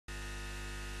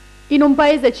In un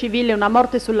paese civile una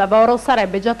morte sul lavoro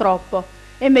sarebbe già troppo,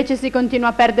 e invece si continua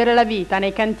a perdere la vita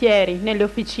nei cantieri, nelle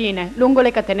officine, lungo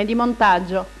le catene di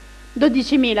montaggio.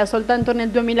 12.000 soltanto nel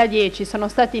 2010 sono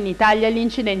stati in Italia gli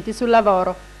incidenti sul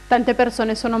lavoro, tante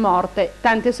persone sono morte,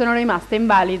 tante sono rimaste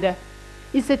invalide.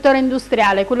 Il settore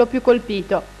industriale è quello più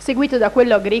colpito, seguito da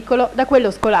quello agricolo, da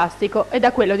quello scolastico e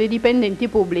da quello dei dipendenti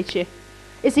pubblici.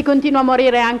 E si continua a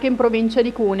morire anche in provincia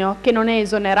di Cuneo, che non è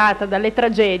esonerata dalle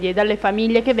tragedie e dalle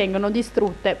famiglie che vengono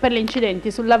distrutte per gli incidenti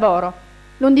sul lavoro.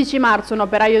 L'11 marzo un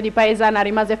operaio di Paesana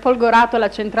rimase folgorato alla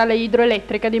centrale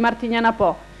idroelettrica di Martignana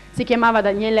Po. Si chiamava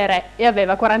Daniele Re e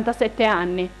aveva 47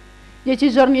 anni. 10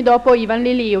 giorni dopo Ivan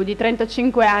Liliu, di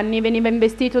 35 anni, veniva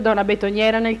investito da una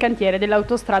betoniera nel cantiere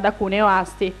dell'autostrada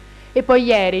Cuneo-Asti. E poi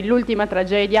ieri, l'ultima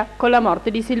tragedia, con la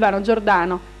morte di Silvano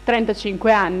Giordano,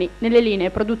 35 anni, nelle linee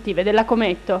produttive della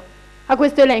Cometto. A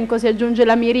questo elenco si aggiunge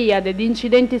la miriade di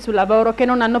incidenti sul lavoro che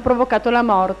non hanno provocato la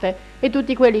morte e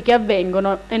tutti quelli che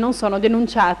avvengono e non sono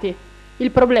denunciati. Il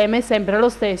problema è sempre lo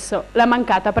stesso, la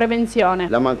mancata prevenzione.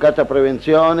 La mancata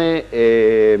prevenzione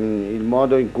e il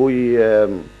modo in cui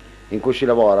si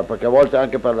lavora, perché a volte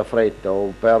anche per la fretta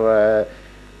o per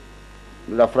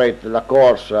la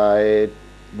corsa e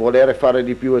volere fare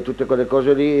di più e tutte quelle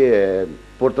cose lì,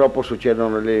 purtroppo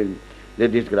succedono le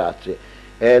disgrazie.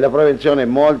 La prevenzione è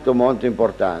molto molto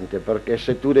importante, perché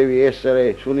se tu devi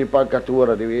essere su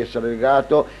un'impalcatura, devi essere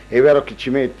legato, è vero che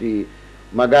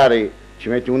magari ci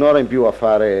metti un'ora in più a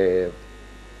fare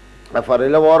il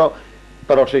lavoro,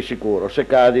 però sei sicuro, se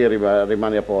cadi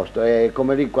rimani a posto. È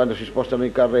come lì quando si spostano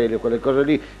i carrelli, quelle cose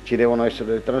lì, ci devono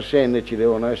essere le transenne,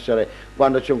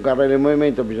 quando c'è un carrello in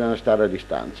movimento bisogna stare a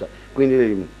distanza.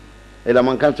 Quindi è la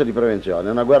mancanza di prevenzione,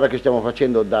 è una guerra che stiamo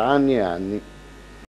facendo da anni e anni.